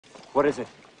What is it?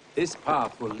 This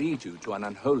path will lead you to an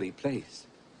unholy place.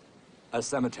 A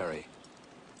cemetery.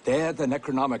 There the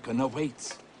Necronomicon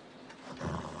awaits.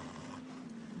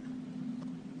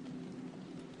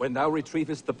 When thou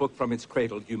retrievest the book from its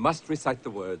cradle, you must recite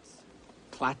the words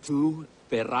Clatu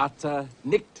Verata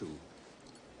Nictu.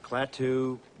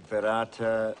 Clatu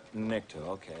Verata Nictu,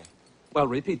 okay. Well,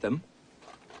 repeat them.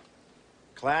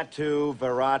 Clatu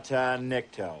Verata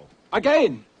Nicto.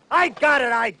 Again! I got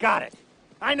it!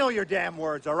 I know your damn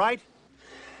words, all right?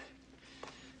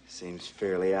 Seems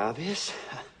fairly obvious.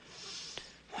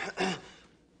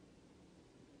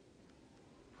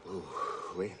 Ooh,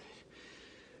 wait a minute.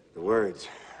 The words.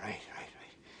 Right.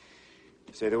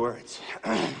 Say the words.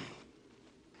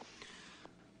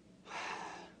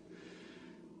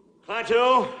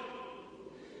 Clatu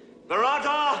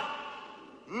Verata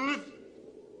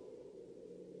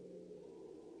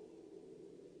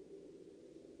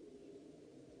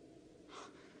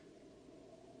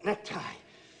Necktie,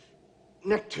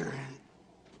 nectar,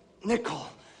 nickel.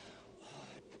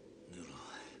 Noodle.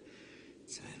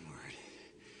 It's an N-word.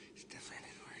 It's definitely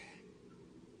an N-word.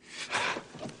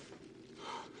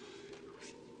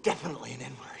 It's definitely an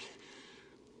N-word.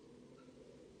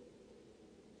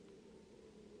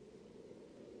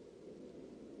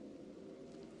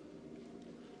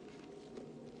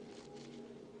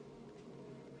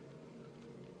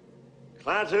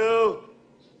 Clatu,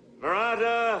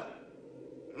 Verata,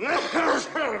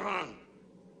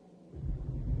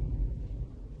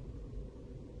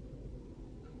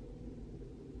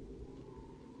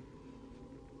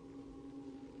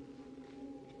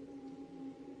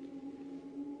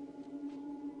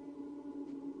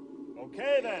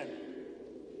 Okay, then.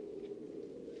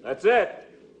 That's it.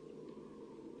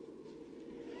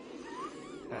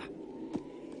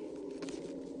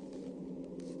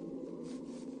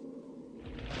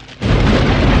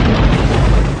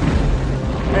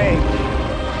 Hey.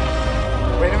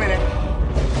 Wait a minute.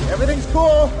 Everything's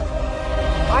cool.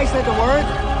 I said the word.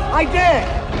 I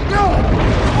did. No!